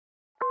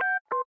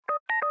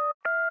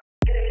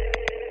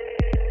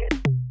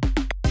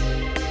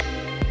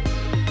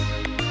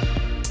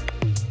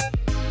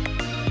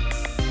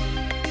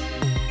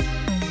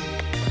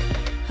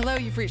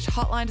you've reached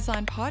Hotline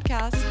Design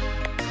Podcast.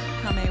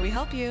 How may we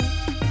help you?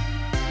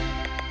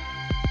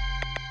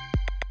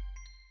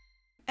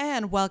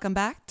 And welcome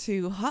back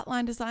to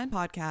Hotline Design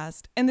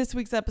Podcast. In this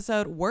week's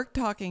episode, we're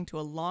talking to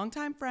a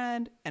longtime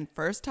friend and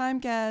first-time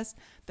guest,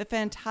 the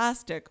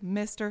fantastic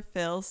Mr.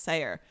 Phil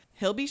Sayer.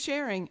 He'll be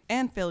sharing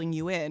and filling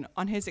you in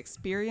on his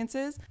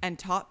experiences and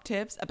top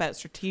tips about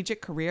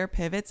strategic career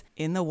pivots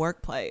in the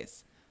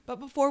workplace. But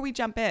before we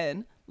jump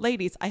in,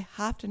 ladies, I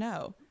have to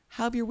know,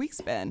 how have your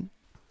weeks been?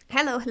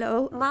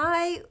 Hello.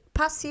 My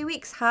past few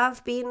weeks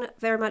have been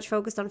very much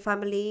focused on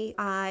family.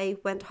 I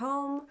went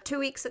home 2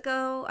 weeks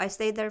ago. I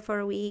stayed there for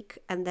a week.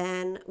 And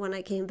then when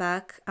I came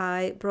back,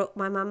 I brought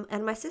my mum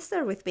and my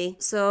sister with me.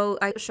 So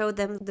I showed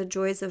them the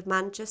joys of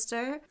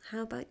Manchester.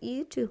 How about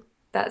you two?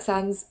 That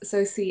sounds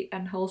so sweet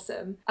and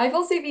wholesome. I've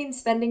also been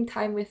spending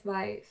time with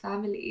my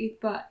family,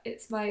 but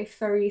it's my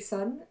furry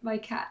son, my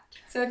cat.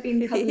 So I've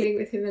been cuddling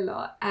with him a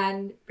lot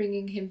and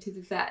bringing him to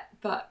the vet,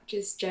 but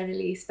just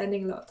generally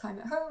spending a lot of time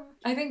at home.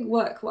 I think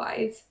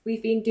work-wise,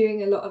 we've been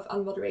doing a lot of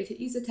unmoderated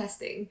user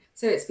testing.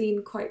 So it's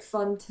been quite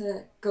fun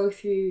to go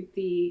through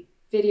the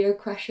video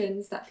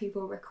questions that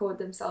people record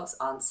themselves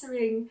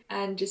answering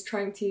and just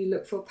trying to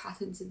look for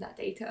patterns in that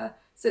data.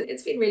 So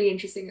it's been really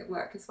interesting at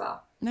work as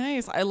well.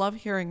 Nice. I love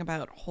hearing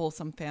about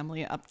wholesome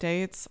family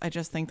updates. I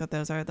just think that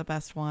those are the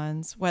best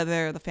ones,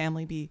 whether the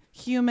family be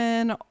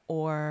human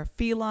or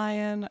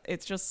feline.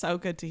 It's just so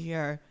good to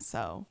hear.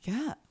 So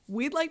yeah,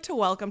 we'd like to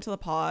welcome to the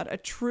pod a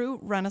true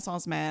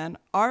Renaissance man,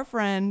 our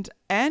friend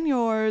and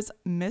yours,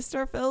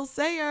 Mr. Phil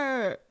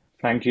Sayer.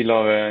 Thank you,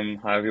 Lauren.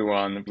 Hi,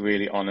 everyone.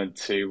 Really honored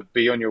to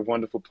be on your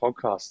wonderful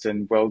podcast,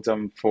 and well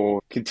done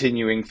for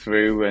continuing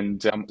through.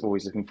 And I'm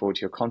always looking forward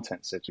to your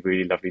content. So it's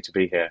really lovely to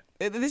be here.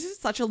 This is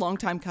such a long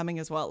time coming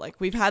as well.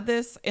 Like, we've had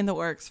this in the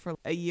works for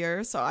a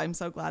year. So I'm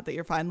so glad that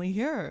you're finally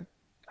here.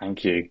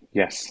 Thank you.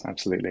 Yes,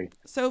 absolutely.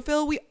 So,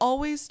 Phil, we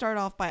always start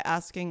off by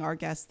asking our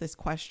guests this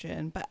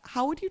question, but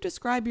how would you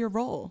describe your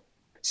role?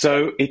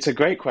 So it's a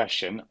great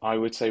question. I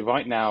would say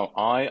right now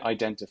I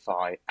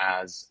identify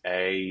as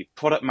a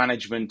product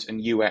management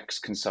and UX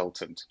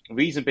consultant. The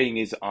reason being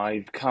is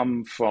I've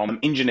come from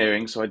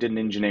engineering, so I did an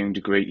engineering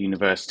degree at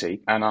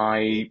university, and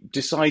I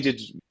decided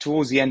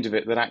towards the end of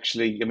it that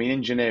actually,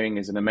 engineering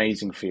is an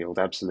amazing field,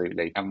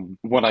 absolutely. And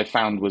what I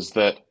found was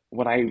that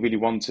what I really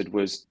wanted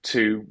was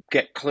to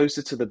get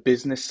closer to the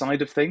business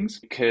side of things,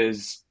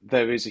 because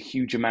there is a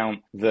huge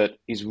amount that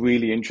is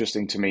really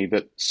interesting to me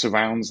that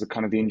surrounds the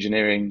kind of the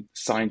engineering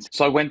science.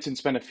 So I went and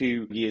spent a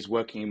few years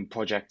working in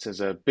projects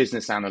as a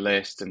business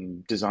analyst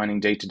and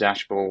designing data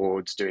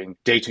dashboards, doing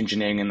data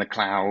engineering in the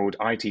cloud,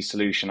 IT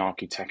solution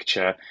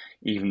architecture,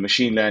 even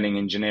machine learning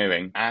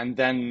engineering. And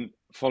then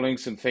following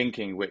some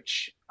thinking,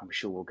 which I'm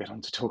sure we'll get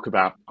on to talk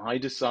about, I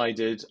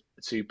decided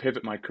to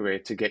pivot my career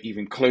to get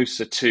even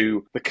closer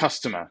to the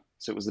customer.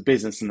 So it was the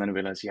business, and then I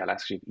realized,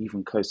 let's get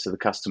even closer to the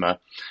customer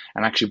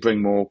and actually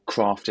bring more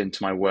craft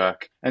into my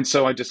work. And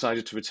so I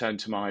decided to return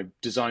to my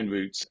design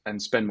roots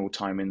and spend more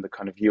time in the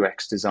kind of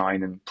UX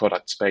design and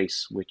product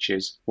space, which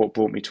is what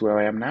brought me to where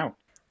I am now.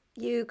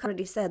 You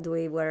already said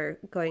we were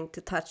going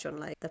to touch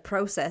on the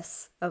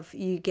process of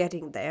you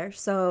getting there.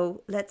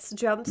 So let's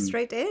jump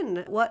straight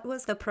in. What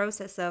was the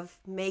process of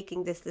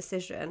making this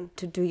decision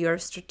to do your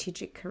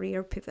strategic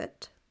career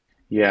pivot?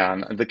 Yeah,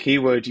 and the key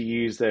word you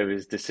use there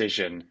is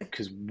decision,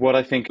 because what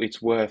I think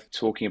it's worth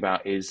talking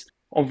about is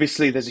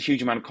obviously there's a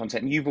huge amount of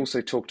content. And you've also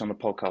talked on the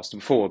podcast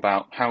before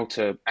about how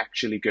to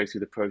actually go through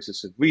the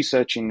process of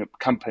researching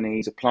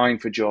companies, applying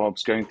for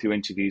jobs, going through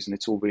interviews, and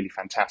it's all really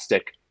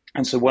fantastic.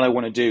 And so what I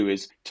want to do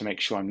is, to make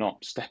sure I'm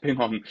not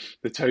stepping on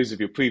the toes of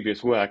your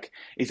previous work,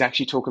 is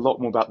actually talk a lot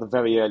more about the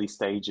very early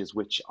stages,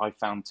 which I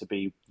found to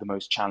be the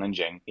most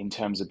challenging in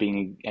terms of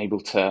being able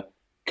to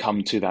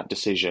come to that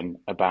decision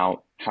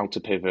about how to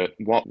pivot,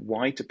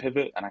 why to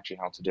pivot, and actually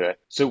how to do it.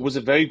 So it was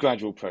a very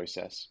gradual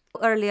process.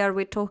 How early are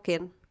we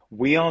talking?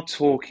 We are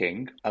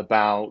talking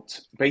about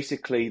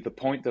basically the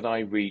point that I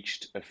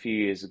reached a few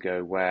years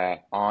ago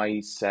where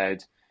I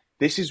said,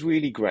 this is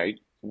really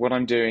great. What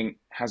I'm doing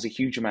has a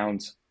huge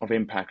amount of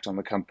impact on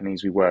the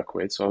companies we work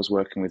with. So I was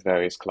working with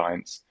various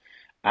clients.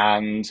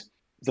 And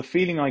the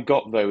feeling I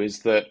got, though, is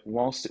that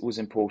whilst it was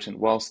important,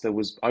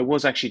 I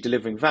was actually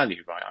delivering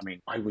value, right?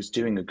 I was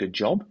doing a good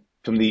job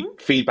from the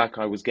feedback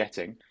I was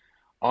getting.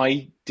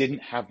 I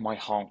didn't have my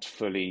heart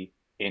fully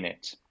in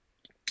it.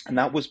 And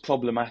that was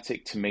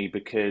problematic to me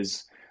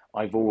because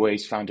I've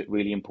always found it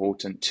really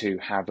important to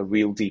have a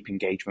real deep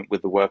engagement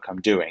with the work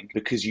I'm doing,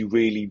 because you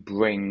really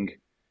bring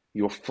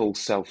your full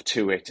self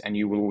to it, and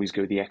you will always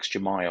go the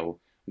extra mile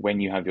when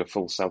you have your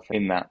full self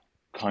in that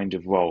kind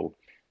of role.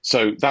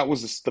 So that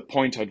was the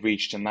point I'd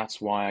reached, and that's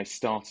why I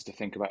started to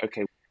think about,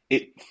 okay,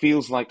 it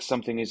feels like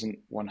something isn't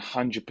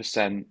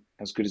 100%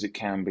 as good as it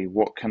can be.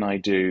 What can I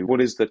do?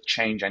 What is the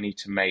change I need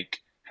to make?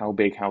 How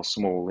big, how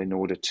small, in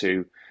order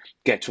to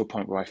get to a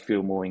point where I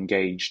feel more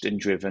engaged and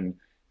driven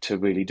to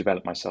really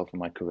develop myself in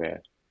my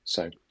career?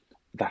 So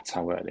that's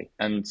how early.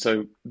 And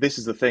so this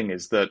is the thing,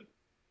 is that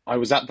I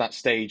was at that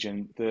stage,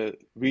 and the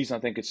reason I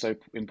think it's so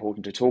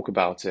important to talk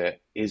about it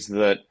is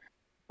that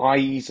I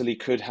easily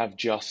could have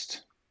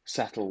just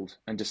settled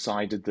and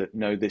decided that,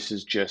 no, this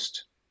is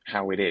just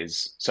how it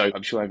is. So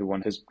I'm sure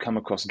everyone has come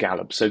across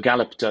Gallup. So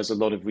Gallup does a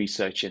lot of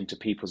research into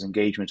people's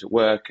engagement at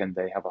work, and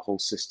they have a whole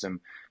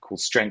system called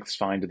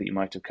StrengthsFinder that you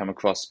might have come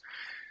across.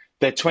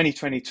 Their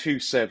 2022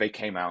 survey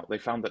came out. They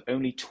found that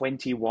only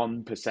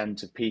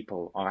 21% of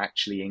people are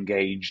actually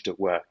engaged at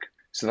work.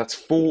 So that's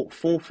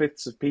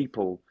four-fifths of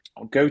people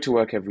go to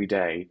work every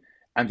day,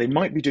 and they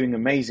might be doing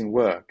amazing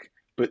work,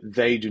 but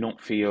they do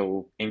not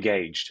feel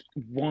engaged.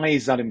 Why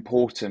is that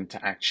important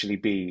to actually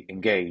be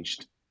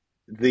engaged?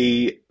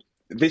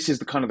 This is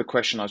the kind of the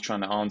question I was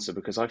trying to answer,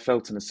 because I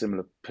felt in a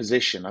similar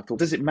position. I thought,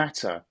 does it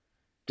matter?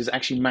 Does it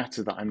actually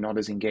matter that I'm not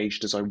as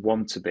engaged as I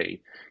want to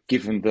be,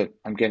 given that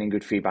I'm getting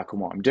good feedback on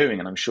what I'm doing?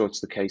 And I'm sure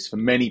it's the case for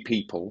many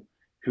people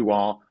who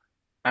are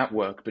at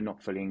work but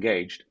not fully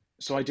engaged.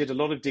 So I did a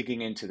lot of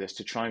digging into this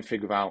to try and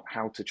figure out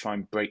how to try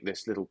and break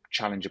this little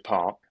challenge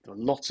apart. There are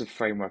lots of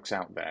frameworks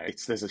out there.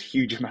 There's a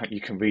huge amount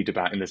you can read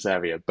about in this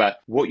area. But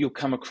what you'll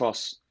come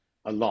across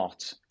a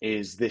lot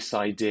is this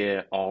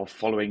idea of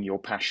following your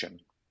passion.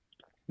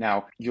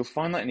 Now, you'll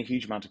find that in a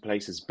huge amount of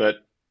places, but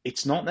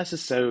it's not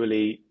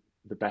necessarily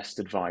the best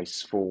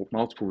advice for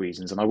multiple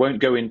reasons. And I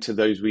won't go into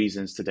those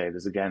reasons today.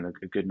 There's, again,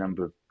 a good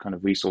number of kind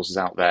of resources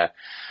out there.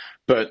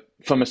 But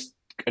from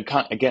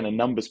a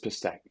numbers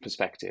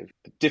perspective,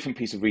 a different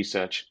piece of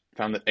research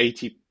found that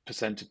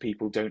 80% of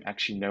people don't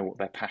actually know what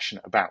they're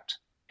passionate about.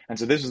 And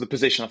so this was the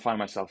position I find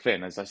myself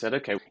in. As I said,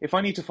 okay, if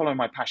I need to follow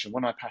my passion,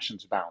 what am I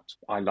passionate about?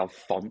 I love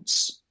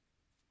fonts,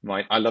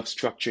 right? I love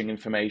structuring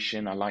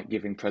information. I like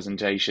giving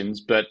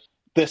presentations, but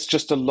there's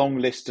just a long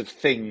list of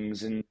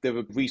things, and there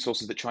are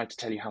resources that try to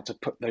tell you how to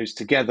put those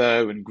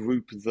together and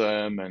group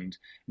them and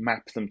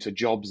map them to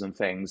jobs and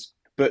things.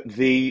 But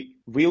the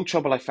real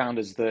trouble I found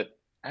is that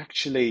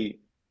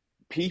actually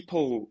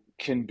people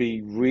can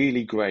be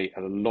really great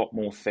at a lot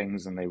more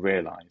things than they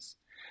realize.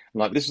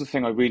 Like, this is the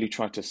thing I really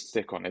try to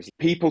stick on, is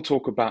people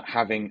talk about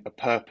having a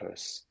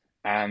purpose.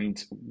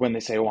 And when they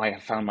say, oh, I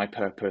have found my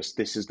purpose,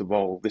 this is the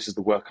role, this is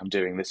the work I'm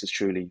doing, this is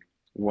truly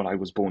what I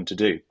was born to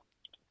do.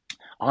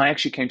 I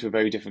actually came to a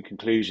very different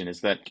conclusion,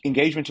 is that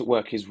engagement at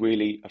work is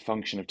really a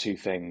function of two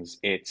things.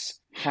 It's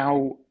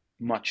how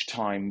much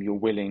time you're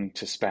willing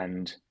to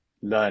spend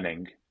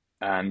learning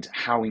and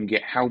how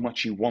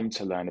much you want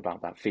to learn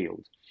about that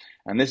field.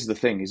 And this is the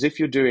thing, is if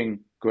you're doing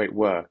great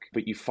work,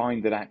 but you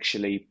find that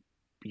actually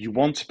you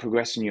want to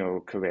progress in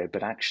your career,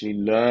 but actually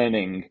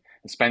learning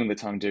and spending the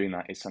time doing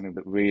that is something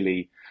that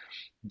really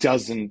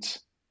doesn't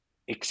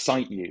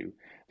excite you,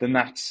 then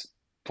that's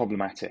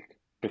problematic.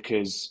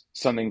 Because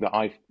something that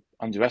I've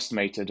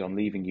underestimated on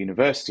leaving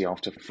university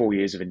after 4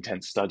 years of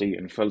intense study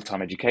and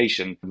full-time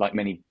education, like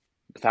many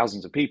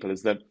thousands of people,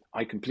 is that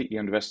I completely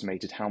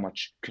underestimated how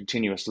much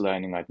continuous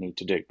learning I'd need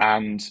to do.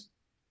 And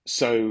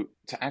so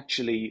to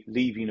actually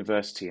leave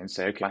university and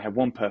say, okay, I have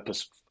one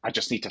purpose, I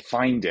just need to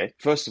find it.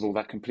 First of all,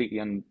 that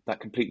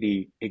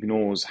completely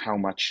ignores how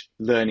much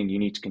learning you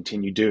need to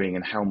continue doing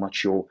and how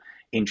much your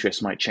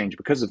interests might change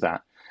because of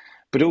that.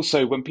 But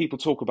also, when people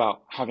talk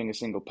about having a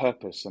single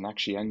purpose and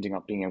actually ending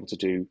up being able to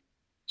do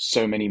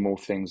so many more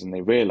things than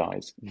they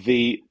realize,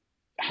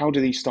 how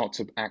do these start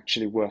to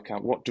actually work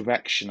out what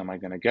direction am I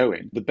going to go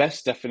in? The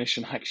best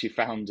definition I actually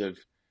found of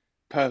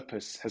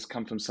purpose has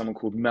come from someone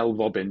called Mel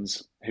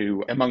Robbins,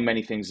 who, among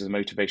many things, is a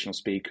motivational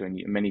speaker,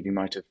 and many of you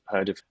might have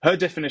heard of her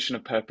definition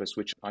of purpose,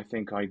 which I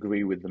think I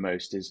agree with the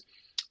most, is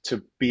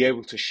to be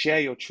able to share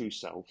your true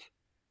self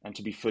and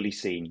to be fully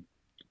seen.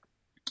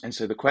 And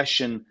so the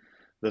question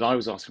that I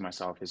was asking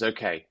myself is,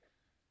 okay,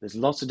 there's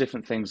lots of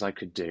different things I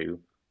could do.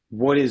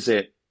 What is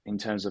it in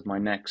terms of my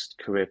next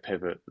career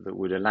pivot that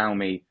would allow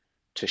me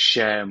to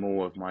share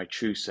more of my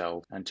true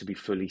self and to be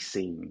fully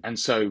seen? And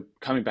so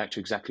coming back to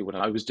exactly what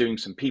I was doing,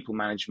 some people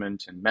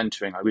management and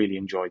mentoring, I really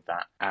enjoyed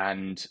that.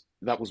 And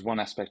that was one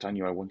aspect I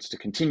knew I wanted to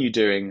continue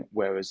doing,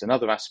 whereas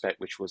another aspect,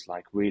 which was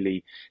like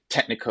really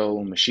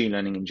technical machine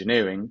learning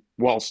engineering,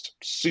 whilst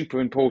super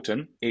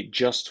important, it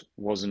just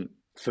wasn't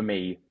for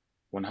me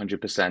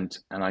 100%.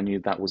 And I knew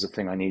that was a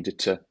thing I needed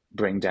to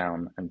bring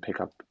down and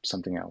pick up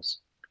something else.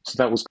 So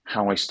that was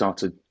how I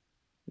started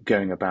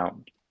going about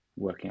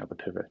working out the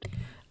pivot.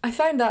 I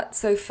find that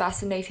so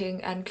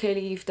fascinating, and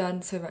clearly you've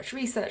done so much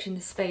research in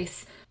this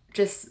space.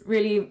 Just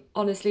really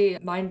honestly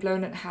mind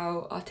blown at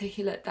how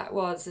articulate that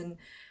was and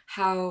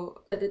how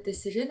the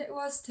decision it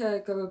was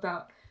to go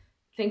about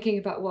thinking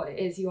about what it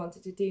is you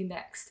wanted to do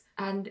next.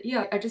 And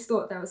yeah, I just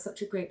thought that was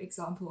such a great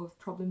example of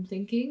problem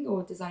thinking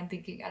or design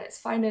thinking at its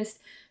finest,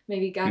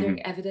 maybe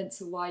gathering evidence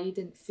of why you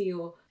didn't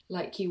feel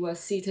like you were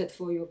suited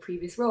for your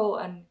previous role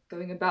and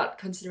going about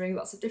considering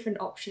lots of different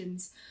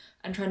options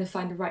and trying to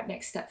find the right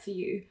next step for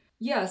you.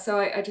 Yeah, so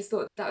I just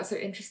thought that was so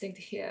interesting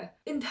to hear.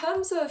 In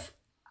terms of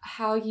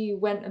how you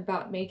went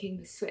about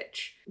making the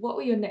switch, what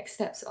were your next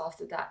steps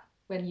after that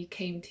when you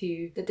came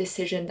to the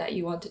decision that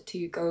you wanted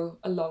to go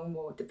along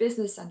more with the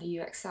business and the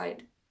UX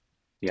side?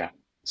 Yeah,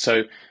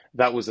 so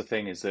that was the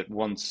thing, is that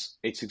once,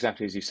 it's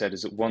exactly as you said,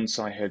 is that once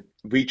I had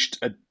reached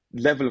a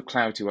level of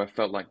clarity where I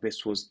felt like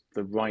this was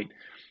the right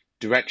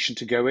direction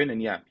to go in.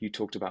 And yeah, you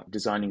talked about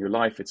designing your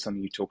life. It's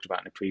something you talked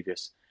about in a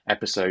previous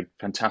episode.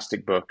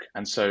 Fantastic book.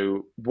 And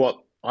so what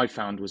I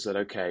found was that,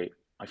 okay,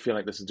 I feel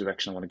like this is the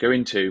direction I want to go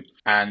into.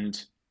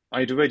 And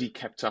I had already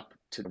kept up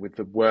with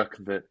the work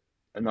that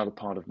another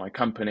part of my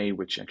company,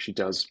 which actually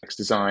does UX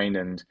design,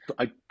 and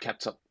I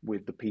kept up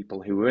with the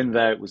people who were in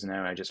there. It was an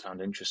area I just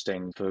found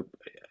interesting for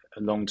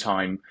a long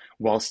time,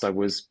 whilst I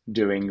was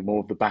doing more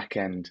of the back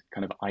end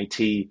kind of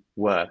IT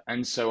work.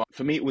 And so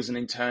for me, it was an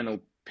internal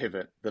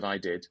pivot that I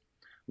did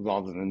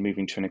rather than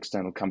moving to an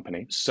external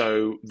company.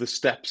 So the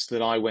steps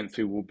that I went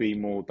through will be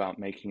more about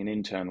making an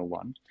internal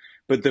one.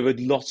 But there were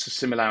lots of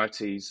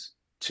similarities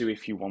to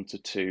if you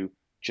wanted to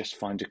just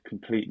find a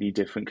completely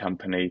different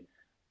company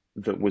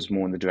that was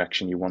more in the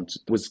direction you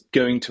wanted, was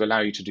going to allow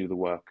you to do the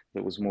work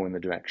that was more in the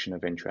direction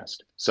of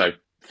interest. So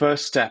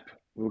first step,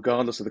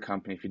 regardless of the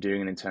company, if you're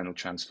doing an internal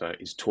transfer,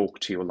 is talk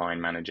to your line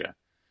manager.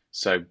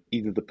 So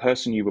either the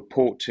person you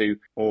report to,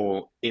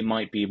 or it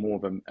might be more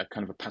of a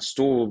kind of a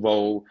pastoral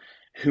role,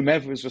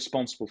 whomever is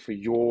responsible for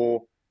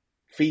your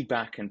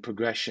feedback and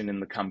progression in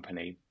the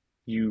company,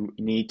 you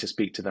need to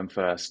speak to them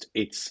first.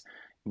 It's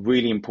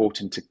really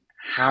important to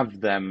have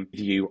them with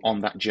you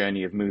on that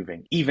journey of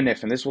moving. Even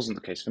if, and this wasn't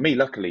the case for me,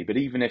 luckily, but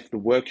even if the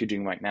work you're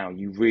doing right now,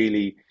 you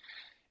really,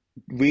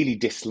 really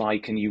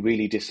dislike, and you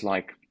really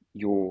dislike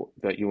your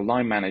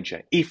line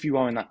manager, if you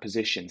are in that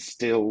position,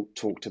 still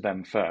talk to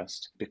them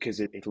first, because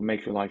it'll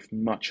make your life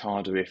much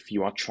harder if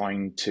you are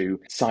trying to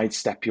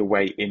sidestep your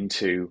way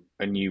into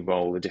a new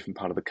role, a different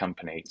part of the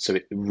company. So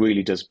it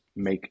really does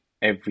make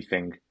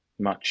everything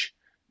much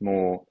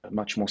more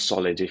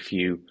solid if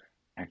you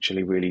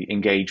actually really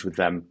engage with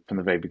them from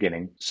the very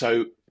beginning.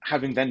 So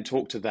having then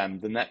talked to them,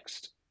 the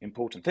next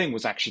important thing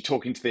was actually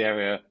talking to the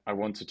area I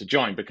wanted to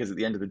join, because at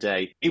the end of the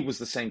day, it was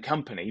the same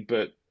company,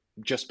 but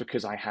just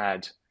because I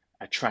had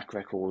a track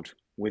record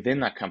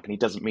within that company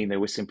doesn't mean they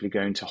were simply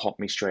going to hop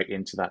me straight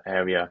into that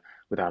area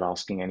without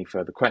asking any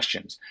further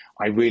questions.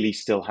 I really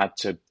still had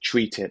to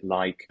treat it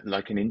like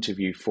an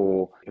interview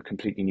for a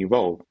completely new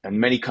role. And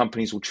many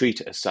companies will treat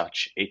it as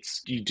such.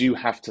 You do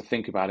have to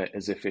think about it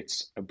as if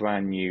it's a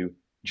brand new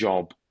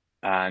job.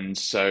 And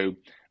so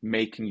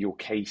making your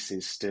case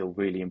is still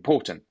really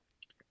important.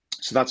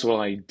 So that's what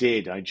I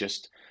did. I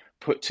just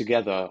put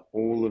together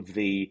all of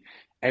the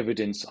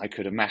evidence I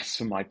could amass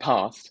from my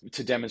past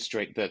to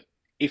demonstrate that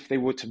if they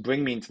were to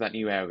bring me into that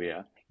new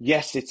area,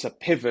 yes, it's a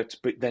pivot,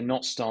 but they're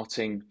not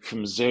starting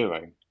from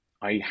zero.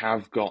 I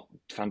have got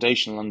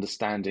foundational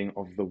understanding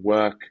of the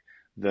work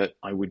that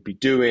I would be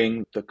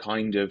doing, the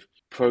kind of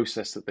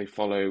process that they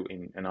follow.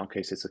 In our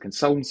case, it's a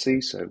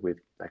consultancy, so with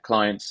their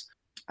clients.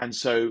 And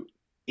so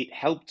it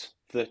helped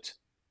that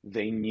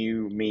they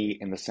knew me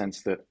in the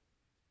sense that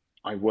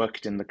I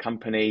worked in the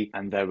company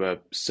and there were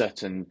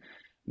certain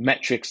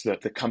metrics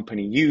that the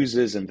company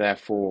uses, and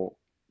therefore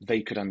they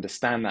could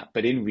understand that.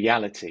 But in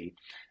reality,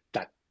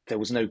 that there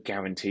was no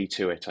guarantee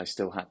to it. I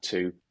still had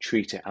to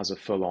treat it as a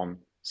full-on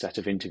set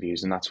of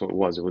interviews, and that's what it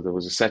was. There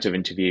was a set of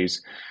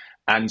interviews.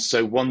 And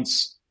so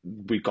once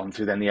we've gone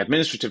through then the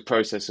administrative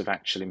process of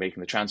actually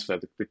making the transfer,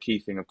 the key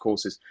thing, of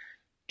course, is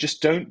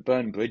just don't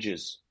burn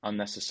bridges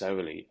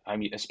unnecessarily. I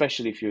mean,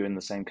 especially if you're in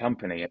the same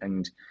company,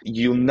 and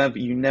you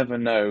never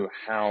know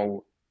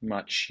how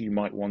much you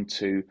might want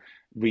to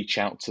reach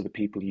out to the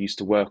people you used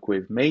to work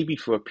with, maybe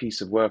for a piece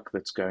of work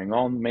that's going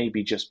on,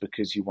 maybe just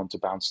because you want to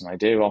bounce an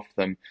idea off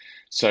them.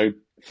 So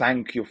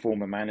thank your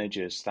former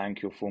managers,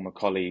 thank your former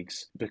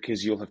colleagues,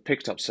 because you'll have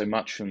picked up so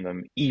much from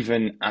them,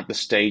 even at the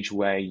stage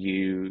where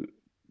you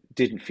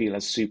didn't feel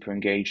as super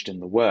engaged in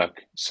the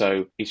work.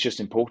 So it's just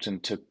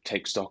important to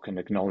take stock and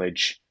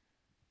acknowledge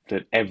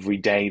that every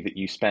day that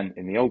you spent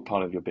in the old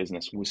part of your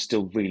business was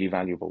still really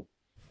valuable.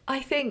 I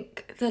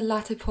think the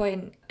latter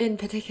point in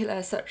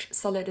particular, such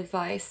solid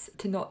advice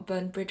to not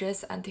burn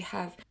bridges and to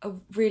have a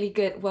really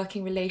good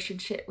working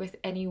relationship with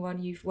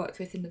anyone you've worked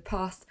with in the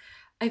past.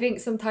 I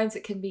think sometimes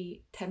it can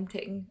be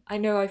tempting. I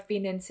know I've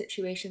been in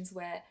situations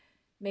where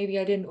maybe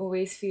I didn't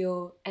always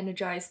feel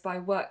energized by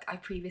work I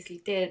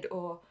previously did,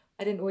 or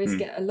I didn't always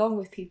get along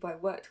with people I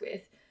worked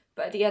with.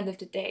 But at the end of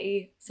the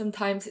day,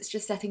 sometimes it's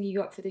just setting you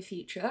up for the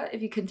future.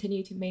 If you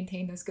continue to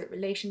maintain those good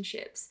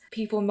relationships,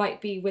 people might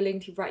be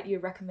willing to write you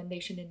a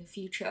recommendation in the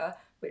future,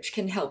 which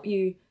can help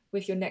you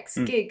with your next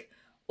gig.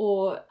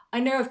 Or I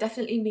know I've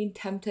definitely been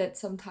tempted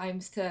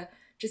sometimes to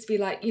just be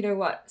like, you know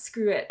what,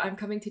 screw it. I'm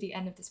coming to the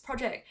end of this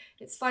project.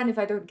 It's fine if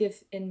I don't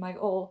give in my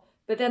all.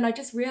 But then I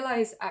just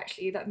realized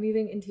actually that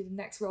moving into the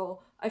next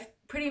role, I've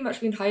pretty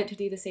much been hired to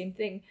do the same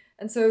thing.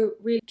 And so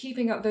really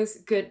keeping up those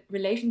good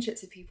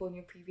relationships with people in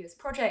your previous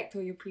project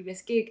or your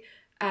previous gig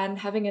and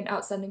having an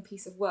outstanding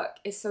piece of work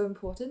is so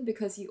important,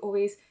 because you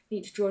always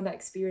need to draw on that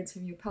experience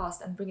from your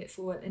past and bring it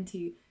forward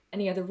into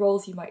any other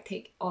roles you might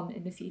take on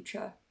in the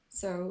future.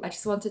 So I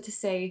just wanted to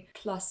say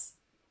 +1,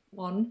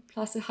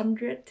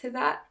 +100 to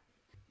that.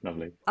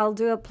 Lovely. I'll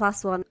do a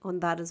 +1 on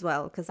that as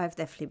well, because I've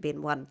definitely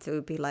been one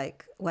to be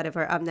like,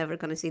 whatever, I'm never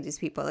going to see these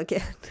people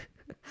again.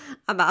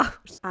 I'm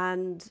out.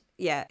 And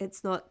yeah,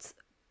 it's not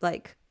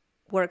like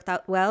worked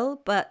out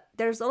well. But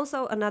there's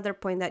also another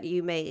point that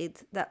you made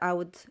that I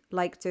would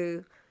like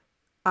to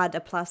add a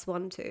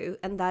 +1 to,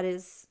 and that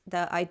is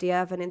the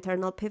idea of an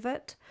internal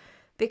pivot.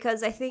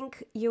 Because I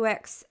think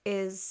UX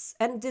is,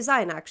 and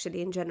design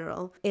actually in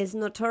general, is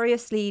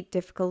notoriously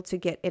difficult to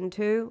get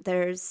into.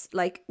 There's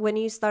like, when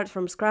you start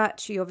from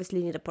scratch, you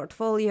obviously need a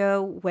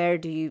portfolio. Where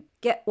do you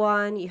get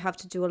one? You have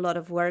to do a lot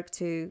of work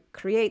to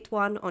create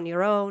one on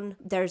your own.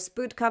 There's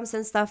boot camps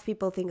and stuff.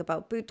 People think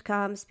about boot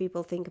camps,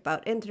 people think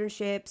about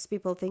internships,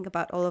 people think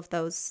about all of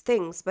those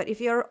things. But if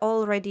you're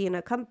already in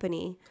a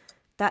company,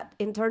 that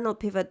internal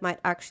pivot might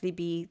actually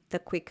be the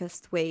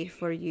quickest way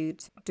for you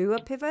to do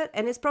a pivot.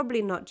 And it's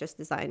probably not just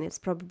design, it's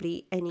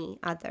probably any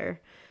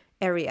other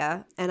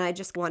area. And I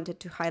just wanted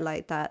to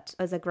highlight that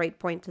as a great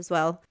point as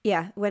well.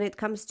 Yeah, when it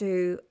comes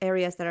to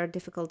areas that are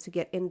difficult to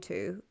get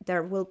into,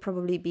 there will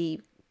probably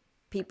be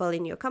people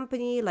in your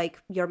company,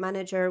 like your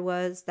manager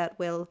was, that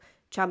will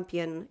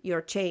champion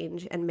your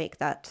change and make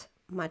that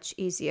much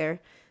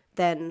easier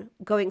than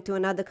going to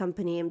another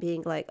company and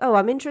being like, oh,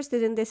 I'm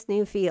interested in this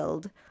new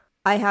field.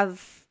 I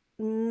have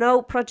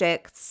no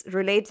projects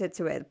related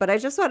to it, but I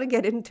just want to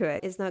get into it.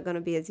 It's not going to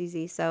be as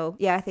easy. So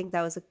yeah, I think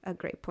that was a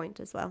great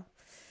point as well.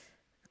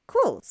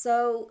 Cool.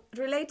 So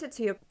related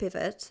to your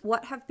pivot,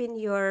 what have been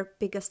your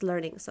biggest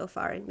learnings so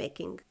far in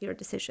making your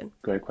decision?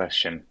 Great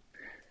question.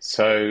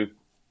 So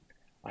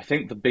I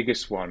think the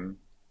biggest one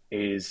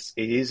is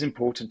it is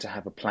important to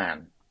have a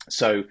plan.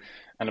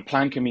 And a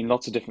plan can mean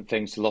lots of different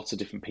things to lots of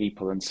different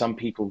people. And some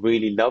people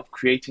really love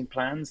creating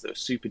plans that are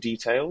super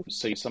detailed.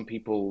 So some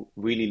people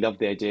really love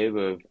the idea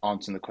of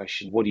answering the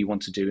question, what do you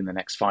want to do in the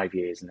next 5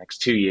 years, the next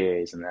 2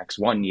 years, and the next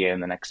 1 year,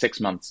 and the next 6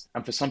 months?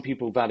 And for some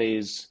people, that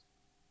is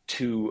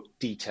too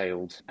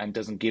detailed and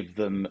doesn't give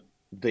them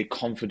the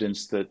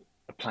confidence that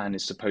a plan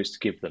is supposed to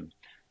give them.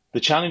 The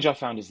challenge I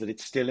found is that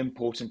it's still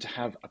important to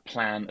have a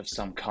plan of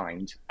some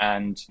kind.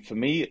 And for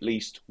me, at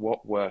least,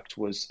 what worked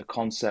was a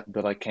concept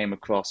that I came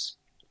across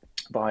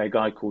by a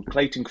guy called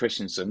Clayton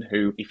Christensen,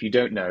 who, if you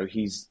don't know,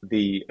 he's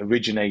the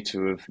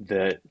originator of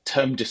the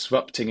term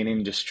disrupting an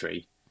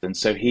industry. And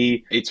so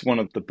it's one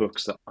of the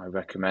books that I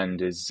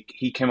recommend. Is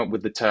he came up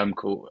with the term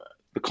called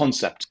the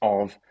concept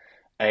of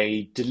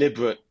a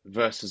deliberate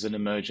versus an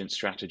emergent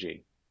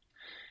strategy.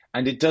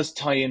 And it does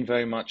tie in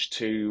very much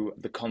to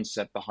the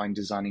concept behind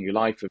designing your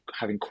life, of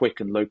having quick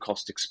and low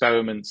cost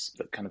experiments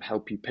that kind of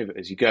help you pivot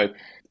as you go.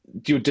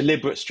 Your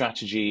deliberate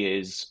strategy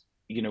is,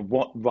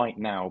 what right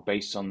now,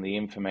 based on the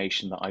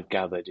information that I've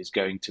gathered, is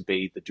going to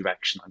be the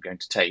direction I'm going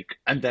to take.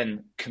 And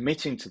then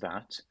committing to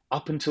that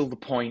up until the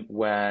point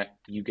where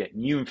you get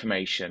new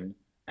information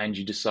and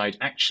you decide,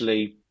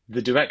 actually,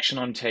 the direction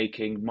I'm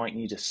taking might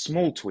need a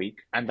small tweak.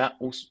 And that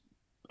also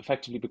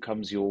effectively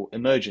becomes your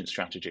emergent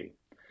strategy.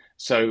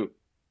 So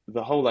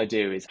the whole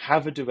idea is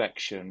have a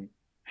direction,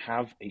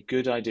 have a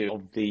good idea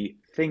of the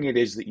thing it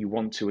is that you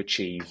want to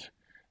achieve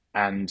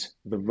and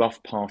the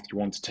rough path you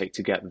want to take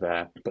to get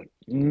there, but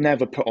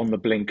never put on the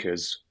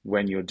blinkers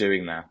when you're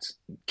doing that.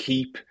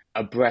 Keep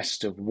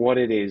abreast of what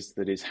it is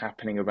that is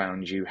happening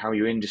around you, how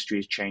your industry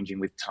is changing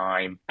with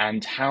time,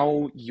 and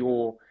how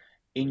your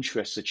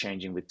interests are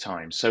changing with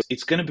time. So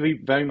it's going to be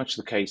very much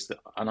the case that,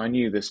 and I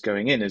knew this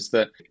going in, is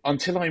that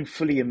until I'm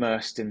fully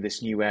immersed in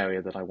this new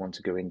area that I want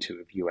to go into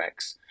of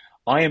UX,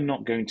 I am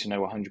not going to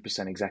know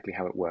 100% exactly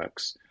how it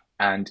works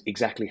and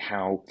exactly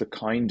how the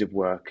kind of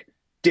work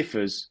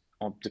differs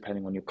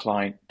depending on your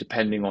client,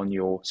 depending on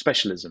your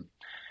specialism.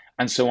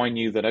 And so I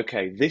knew that,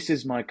 okay, this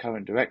is my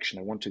current direction.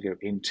 I want to go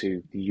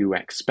into the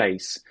UX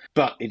space,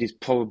 but it is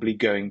probably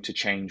going to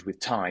change with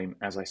time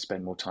as I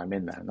spend more time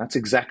in there. And that's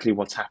exactly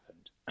what's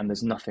happened. And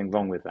there's nothing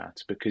wrong with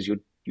that, because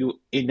you're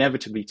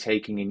inevitably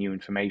taking in new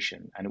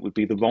information. And it would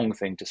be the wrong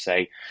thing to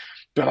say,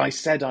 but I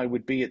said I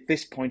would be at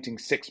this point in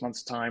 6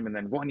 months' time, and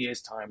then 1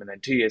 year's time, and then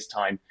 2 years'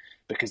 time,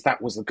 because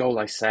that was the goal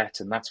I set,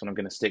 and that's what I'm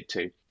going to stick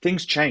to.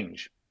 Things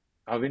change.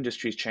 Our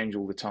industries change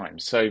all the time.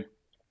 So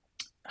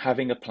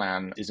having a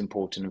plan is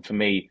important. And for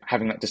me,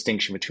 having that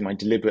distinction between my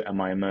deliberate and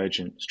my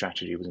emergent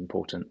strategy was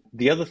important.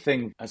 The other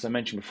thing, as I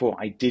mentioned before,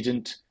 I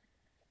didn't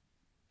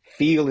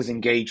feel as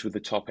engaged with the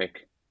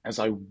topic as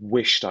I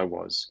wished I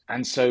was.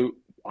 And so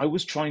I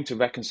was trying to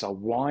reconcile,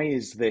 why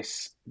does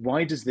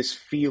this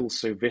feel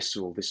so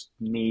visceral, this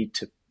need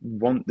to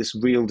want, this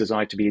real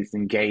desire to be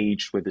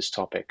engaged with this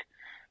topic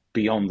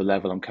beyond the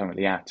level I'm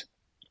currently at.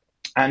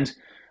 And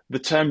the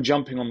term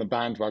jumping on the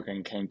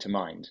bandwagon came to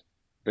mind,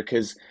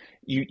 because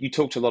you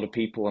talk to a lot of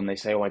people and they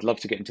say, oh, I'd love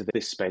to get into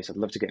this space, I'd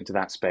love to get into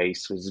that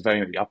space, it's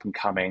very up and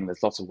coming,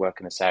 there's lots of work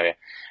in this area.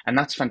 And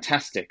that's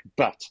fantastic,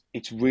 but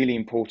it's really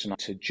important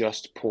to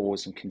just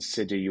pause and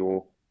consider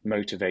your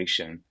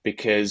motivation,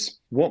 because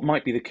what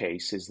might be the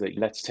case is that,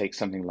 let's take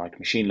something like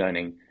machine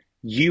learning,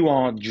 you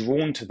are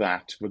drawn to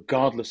that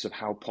regardless of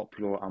how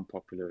popular or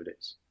unpopular it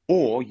is.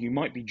 Or you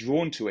might be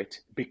drawn to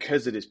it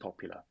because it is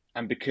popular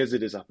and because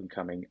it is up and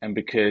coming and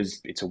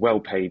because it's a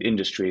well-paid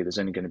industry, there's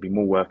only going to be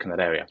more work in that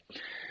area.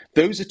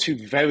 Those are two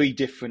very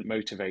different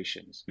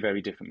motivations.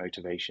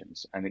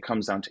 And it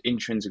comes down to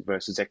intrinsic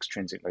versus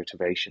extrinsic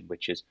motivation,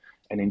 which is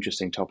an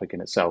interesting topic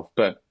in itself.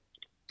 But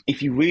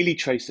if you really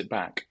trace it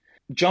back,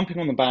 jumping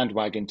on the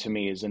bandwagon to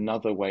me is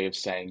another way of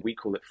saying, we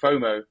call it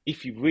FOMO.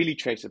 If you really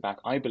trace it back,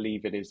 I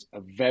believe it is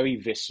a very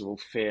visceral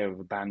fear of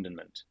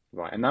abandonment,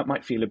 right? And that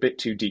might feel a bit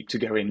too deep to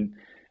go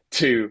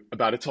into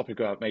about a topic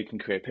about making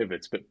career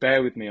pivots, but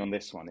bear with me on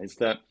this one, is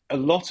that a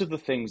lot of the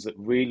things that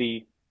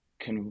really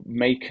can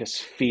make us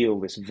feel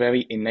this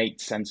very innate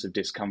sense of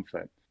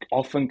discomfort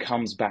often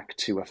comes back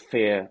to a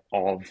fear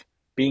of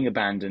being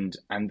abandoned.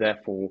 And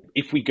therefore,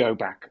 if we go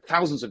back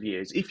thousands of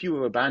years, if you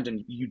were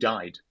abandoned, you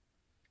died.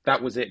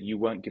 That was it. You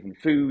weren't given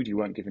food, you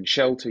weren't given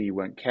shelter, you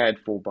weren't cared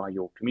for by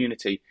your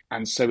community.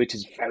 And so it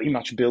is very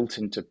much built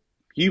into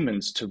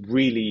humans to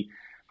really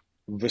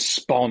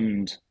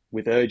respond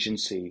with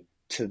urgency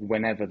to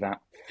whenever that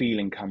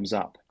feeling comes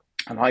up.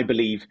 And I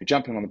believe,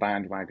 jumping on the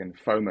bandwagon,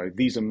 FOMO,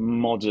 these are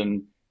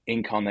modern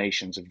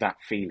incarnations of that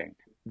feeling.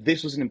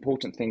 This was an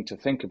important thing to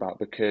think about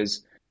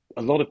because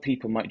a lot of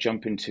people might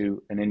jump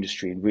into an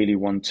industry and really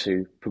want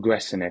to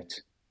progress in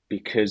it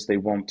because they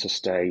want to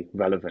stay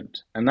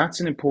relevant. And that's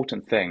an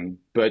important thing,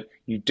 but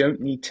you don't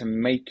need to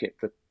make it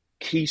the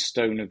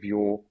keystone of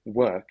your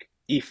work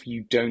if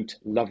you don't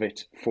love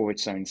it for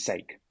its own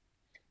sake,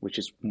 which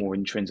is more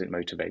intrinsic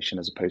motivation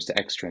as opposed to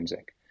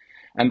extrinsic.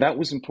 And that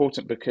was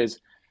important because,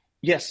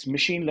 yes,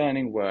 machine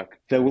learning work,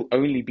 there will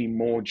only be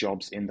more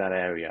jobs in that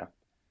area,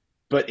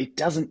 but it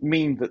doesn't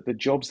mean that the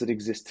jobs that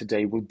exist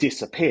today will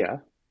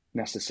disappear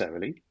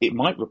necessarily. It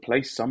might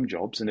replace some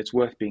jobs, and it's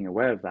worth being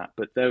aware of that,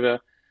 but there are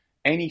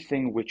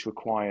anything which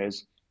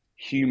requires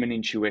human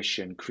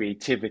intuition,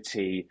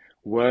 creativity,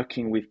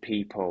 working with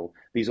people,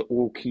 these are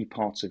all key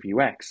parts of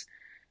UX.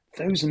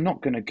 Those are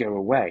not going to go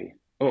away.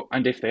 Oh,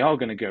 and if they are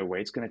going to go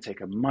away, it's going to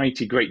take a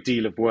mighty great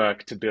deal of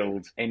work to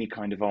build any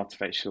kind of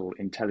artificial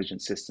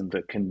intelligence system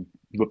that can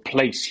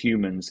replace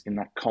humans in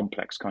that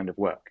complex kind of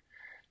work.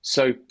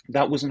 So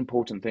that was an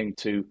important thing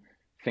to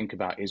think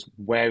about, is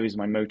where is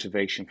my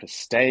motivation for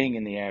staying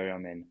in the area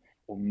I'm in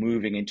or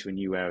moving into a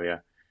new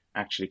area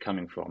actually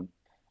coming from?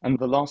 And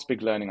the last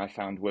big learning I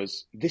found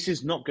was this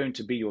is not going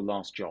to be your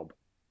last job.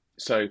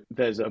 So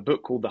there's a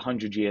book called The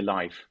 100-Year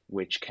Life,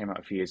 which came out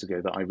a few years ago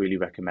that I really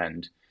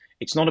recommend.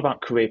 It's not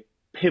about career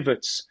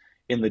pivots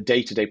in the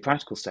day-to-day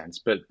practical sense,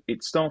 but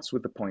it starts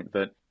with the point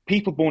that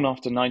people born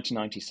after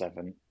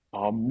 1997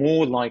 are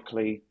more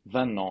likely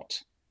than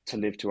not to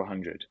live to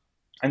 100.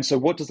 And so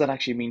what does that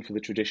actually mean for the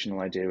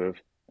traditional idea of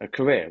a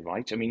career,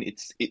 right? I mean,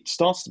 it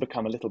starts to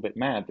become a little bit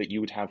mad that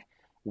you would have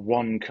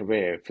one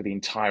career for the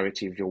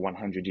entirety of your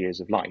 100 years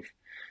of life.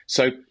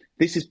 So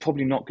this is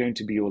probably not going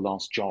to be your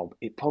last job.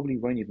 It probably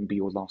won't even be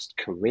your last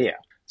career.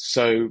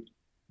 So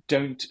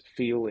don't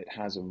feel it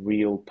has a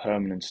real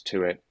permanence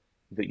to it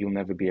that you'll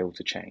never be able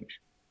to change.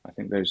 I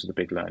think those are the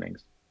big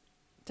learnings.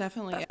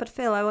 Definitely. But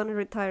Phil, I want to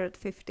retire at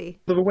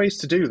 50. There are ways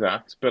to do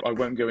that, but I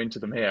won't go into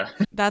them here.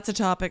 That's a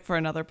topic for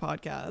another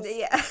podcast.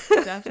 Yeah.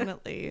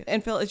 Definitely.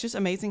 And Phil, it's just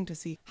amazing to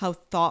see how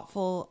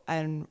thoughtful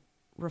and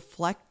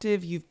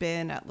reflective you've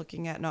been at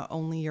looking at not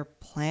only your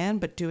plan,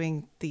 but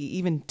doing the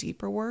even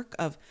deeper work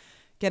of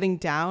getting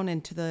down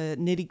into the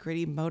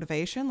nitty-gritty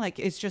motivation. Like,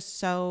 it's just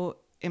so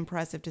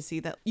impressive to see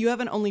that you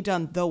haven't only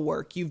done the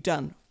work, you've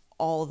done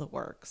all the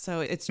work.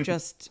 So it's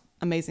just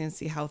amazing to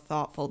see how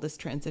thoughtful this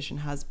transition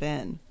has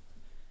been.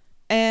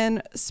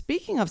 And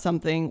speaking of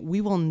something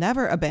we will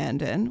never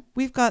abandon,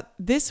 we've got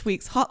this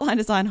week's Hotline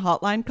Design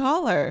Hotline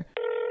caller.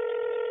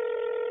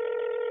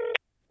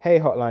 Hey,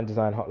 Hotline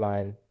Design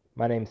Hotline.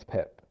 My name's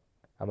Pip.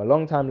 I'm a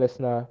long-time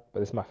listener,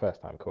 but it's my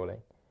first time calling.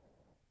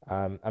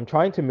 I'm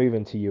trying to move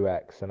into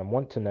UX, and I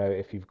want to know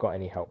if you've got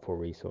any helpful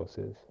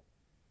resources.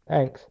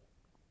 Thanks.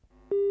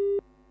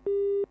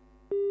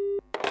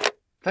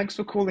 Thanks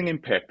for calling in,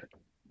 Pip.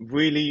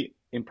 Really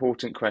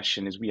important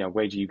question is,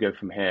 where do you go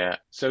from here?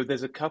 So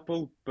there's a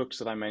couple books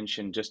that I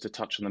mentioned, just to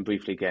touch on them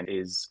briefly again,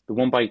 is the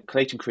one by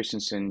Clayton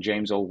Christensen,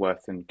 James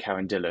Allworth, and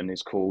Karen Dillon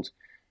is called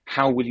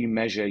How Will You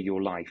Measure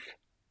Your Life?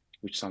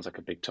 Which sounds like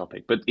a big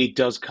topic, but it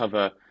does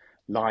cover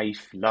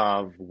life,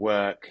 love,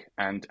 work,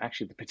 and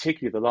actually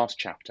particularly the last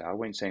chapter, I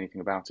won't say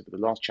anything about it, but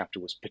the last chapter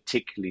was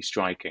particularly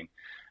striking.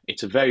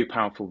 It's a very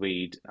powerful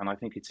read, and I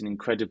think it's an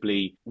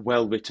incredibly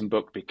well-written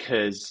book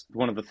because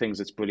one of the things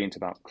that's brilliant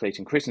about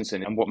Clayton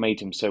Christensen and what made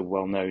him so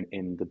well-known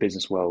in the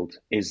business world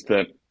is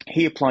that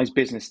he applies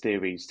business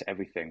theories to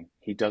everything.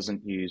 He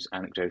doesn't use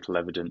anecdotal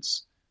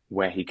evidence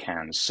where he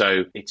can.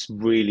 So it's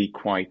really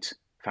quite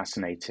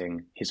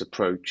fascinating, his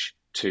approach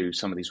to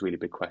some of these really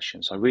big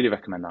questions. So I really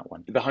recommend that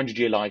one. The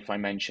 100-Year Life I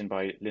mentioned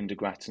by Linda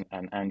Gratton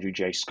and Andrew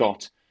J.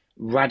 Scott.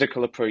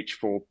 Radical approach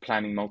for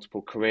planning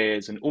multiple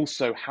careers and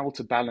also how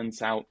to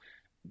balance out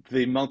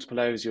the multiple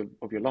areas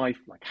of your life,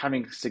 like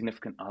having a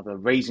significant other,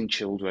 raising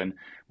children,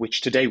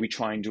 which today we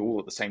try and do all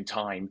at the same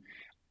time.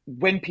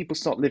 When people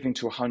start living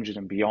to 100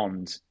 and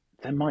beyond,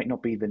 there might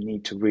not be the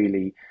need to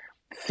really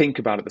think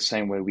about it the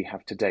same way we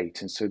have to date.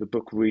 And so the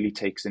book really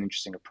takes an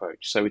interesting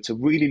approach. So it's a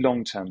really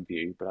long-term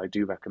view, but I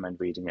do recommend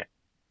reading it.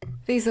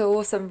 These are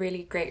all some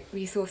really great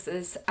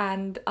resources,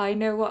 and I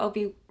know what I'll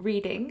be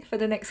reading for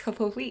the next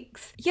couple of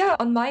weeks. Yeah,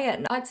 on my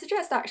end, I'd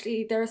suggest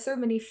actually there are so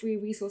many free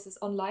resources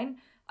online.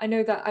 I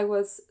know that I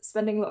was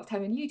spending a lot of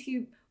time on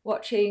YouTube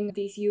watching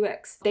these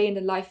UX day in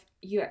the life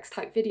UX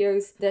type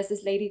videos. There's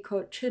this lady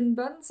called Chun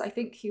Buns, I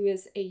think, who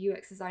is a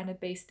UX designer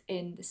based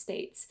in the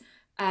States.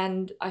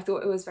 And I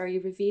thought it was very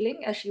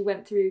revealing as she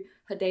went through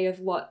her day of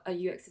what a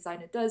UX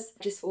designer does,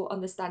 just for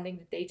understanding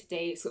the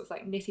day-to-day sort of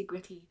like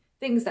nitty-gritty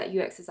things that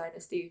UX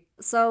designers do.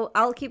 So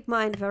I'll keep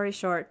mine very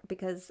short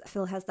because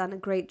Phil has done a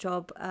great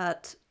job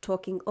at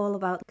talking all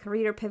about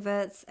career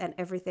pivots and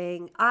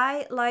everything.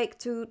 I like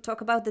to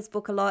talk about this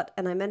book a lot,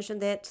 and I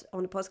mentioned it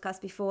on the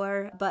podcast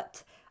before,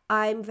 but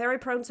I'm very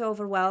prone to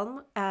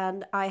overwhelm,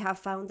 and I have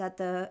found that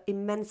the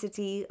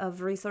immensity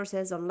of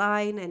resources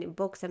online and in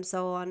books and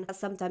so on has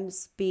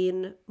sometimes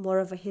been more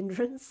of a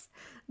hindrance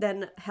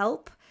than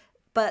help.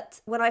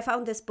 But when I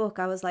found this book,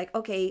 I was like,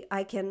 okay,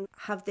 I can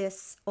have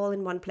this all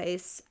in one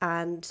place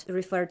and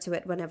refer to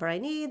it whenever I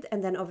need.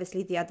 And then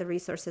obviously the other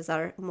resources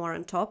are more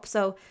on top.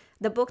 So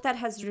the book that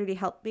has really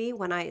helped me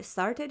when I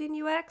started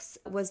in UX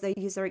was the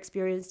User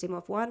Experience Team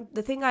of One.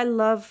 The thing I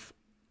love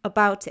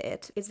about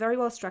it. It's very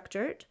well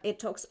structured. It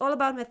talks all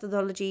about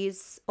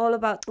methodologies, all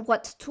about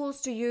what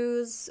tools to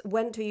use,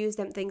 when to use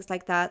them, things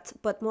like that.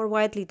 But more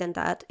widely than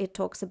that, it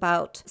talks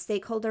about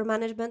stakeholder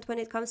management when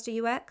it comes to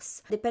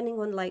UX. Depending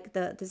on like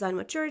the design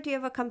maturity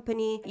of a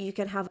company, you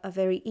can have a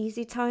very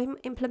easy time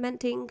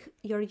implementing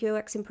your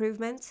UX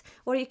improvements,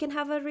 or you can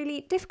have a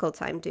really difficult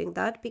time doing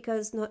that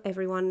because not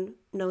everyone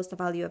knows the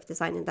value of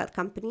design in that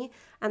company.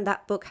 And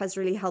that book has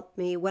really helped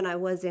me when I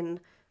was in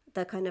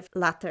the kind of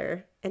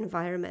latter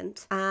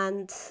environment.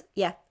 And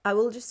yeah, I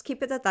will just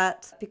keep it at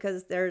that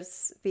because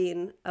there's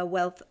been a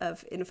wealth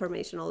of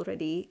information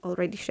already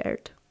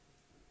shared.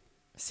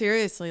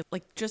 Seriously,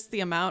 like just the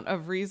amount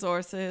of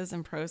resources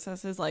and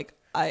processes, like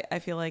I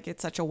feel like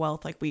it's such a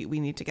wealth. Like we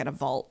need to get a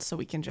vault so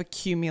we can just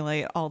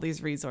accumulate all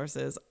these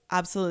resources.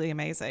 Absolutely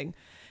amazing.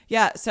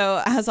 Yeah,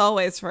 so as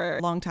always, for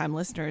longtime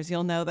listeners,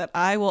 you'll know that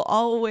I will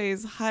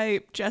always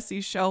hype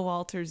Jesse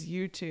Showalter's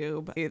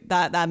YouTube.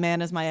 That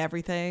man is my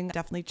everything.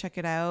 Definitely check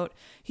it out.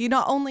 He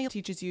not only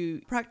teaches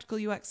you practical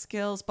UX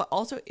skills, but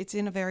also it's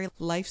in a very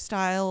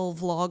lifestyle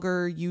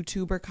vlogger,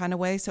 YouTuber kind of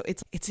way. So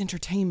it's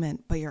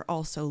entertainment, but you're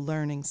also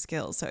learning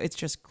skills. So it's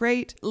just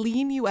great.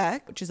 Lean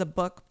UX, which is a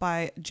book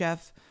by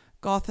Jeff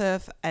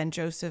Gothoff and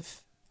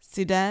Joseph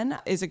Sedan,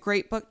 is a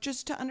great book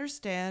just to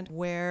understand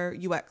where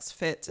UX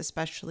fits,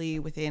 especially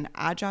within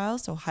Agile.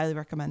 So highly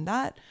recommend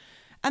that.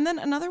 And then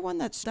another one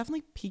that's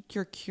definitely pique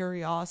your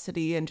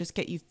curiosity and just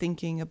get you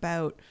thinking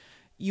about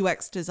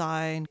UX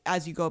design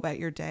as you go about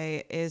your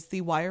day is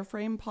the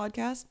Wireframe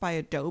podcast by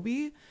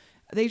Adobe.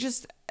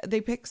 They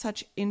pick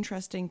such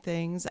interesting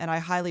things and I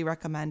highly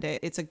recommend it.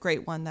 It's a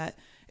great one that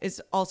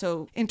is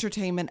also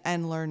entertainment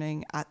and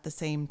learning at the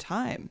same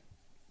time.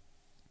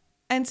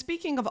 And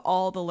speaking of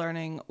all the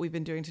learning we've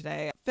been doing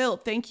today, Phil,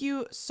 thank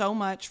you so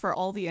much for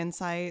all the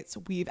insights.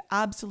 We've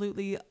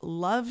absolutely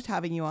loved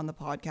having you on the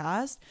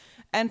podcast.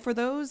 And for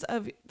those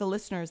of the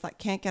listeners that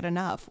can't get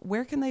enough,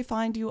 where can they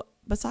find you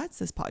besides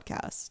this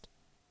podcast?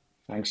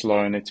 Thanks,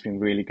 Lauren. It's been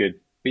really good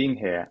being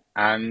here.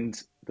 And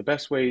the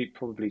best way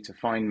probably to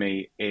find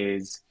me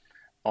is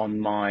on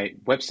my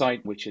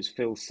website, which is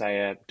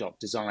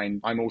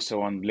philsayer.design. I'm also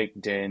on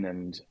LinkedIn,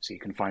 and so you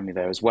can find me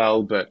there as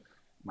well. But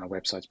my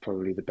website's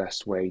probably the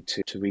best way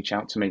to reach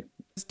out to me.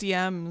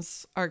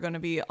 DMs are going to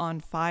be on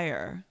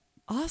fire.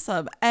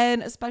 Awesome.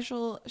 And a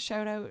special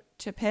shout out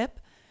to Pip.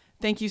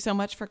 Thank you so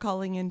much for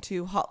calling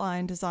into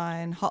Hotline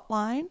Design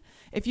Hotline.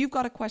 If you've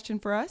got a question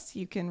for us,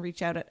 you can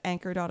reach out at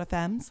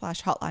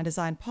anchor.fm/Hotline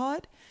Design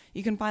Pod.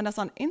 You can find us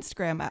on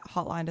Instagram at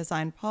Hotline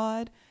Design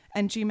Pod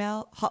and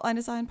Gmail,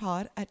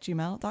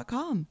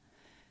 hotlinedesignpod@gmail.com.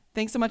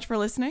 Thanks so much for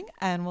listening,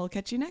 and we'll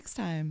catch you next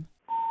time.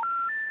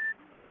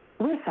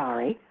 We're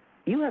sorry.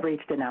 You have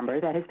reached a number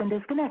that has been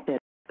disconnected.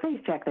 Please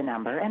check the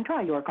number and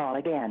try your call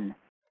again.